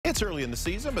It's early in the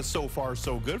season, but so far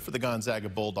so good for the Gonzaga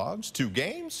Bulldogs. 2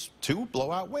 games, 2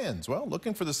 blowout wins. Well,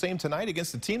 looking for the same tonight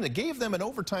against the team that gave them an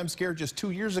overtime scare just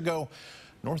 2 years ago,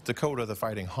 North Dakota, the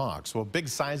Fighting Hawks. Well, big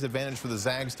size advantage for the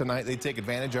Zags tonight. They take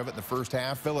advantage of it in the first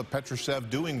half. Philip Petrushev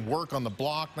doing work on the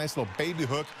block. Nice little baby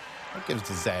hook. That gives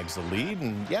the Zags the lead,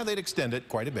 and yeah, they'd extend it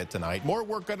quite a bit tonight. More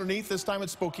work underneath, this time at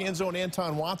Spokane zone.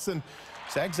 Anton Watson.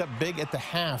 Zags up big at the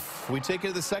half. We take it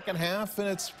to the second half, and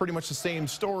it's pretty much the same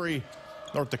story.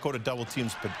 North Dakota double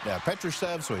teams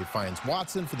Petrushev, so he finds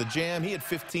Watson for the jam. He had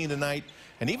 15 tonight,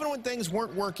 and even when things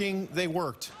weren't working, they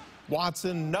worked.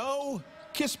 Watson, no.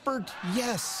 Kispert,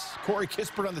 yes. Corey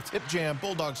Kispert on the tip jam.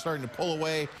 Bulldogs starting to pull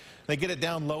away. They get it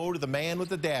down low to the man with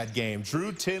the dad game.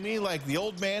 Drew Timme, like the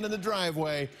old man in the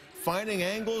driveway, finding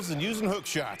angles and using hook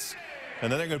shots. And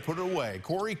then they're going to put it away.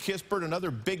 Corey Kispert,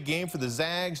 another big game for the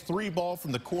Zags. 3-ball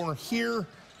from the corner here.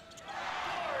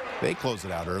 They close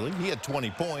it out early. He had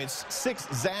 20 points. 6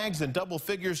 Zags in double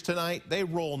figures tonight. They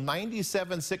roll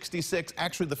 97-66.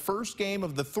 Actually, the first game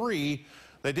of the 3,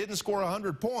 they didn't score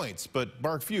 100 points. But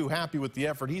Mark Few happy with the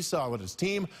effort he saw with his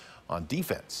team on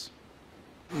defense.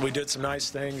 We did some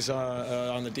nice things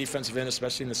on the defensive end,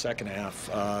 especially in the second half.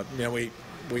 You know,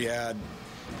 we had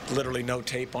literally no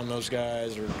tape on those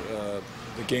guys, or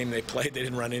the game they played, they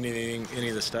didn't run any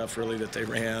of the stuff really that they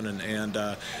ran, and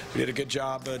we did a good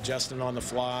job adjusting on the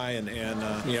fly, and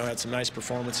you know, had some nice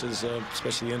performances,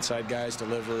 especially the inside guys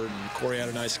delivered, and Corey had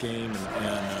a nice game,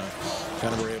 and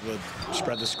kind of were able to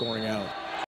spread the scoring out.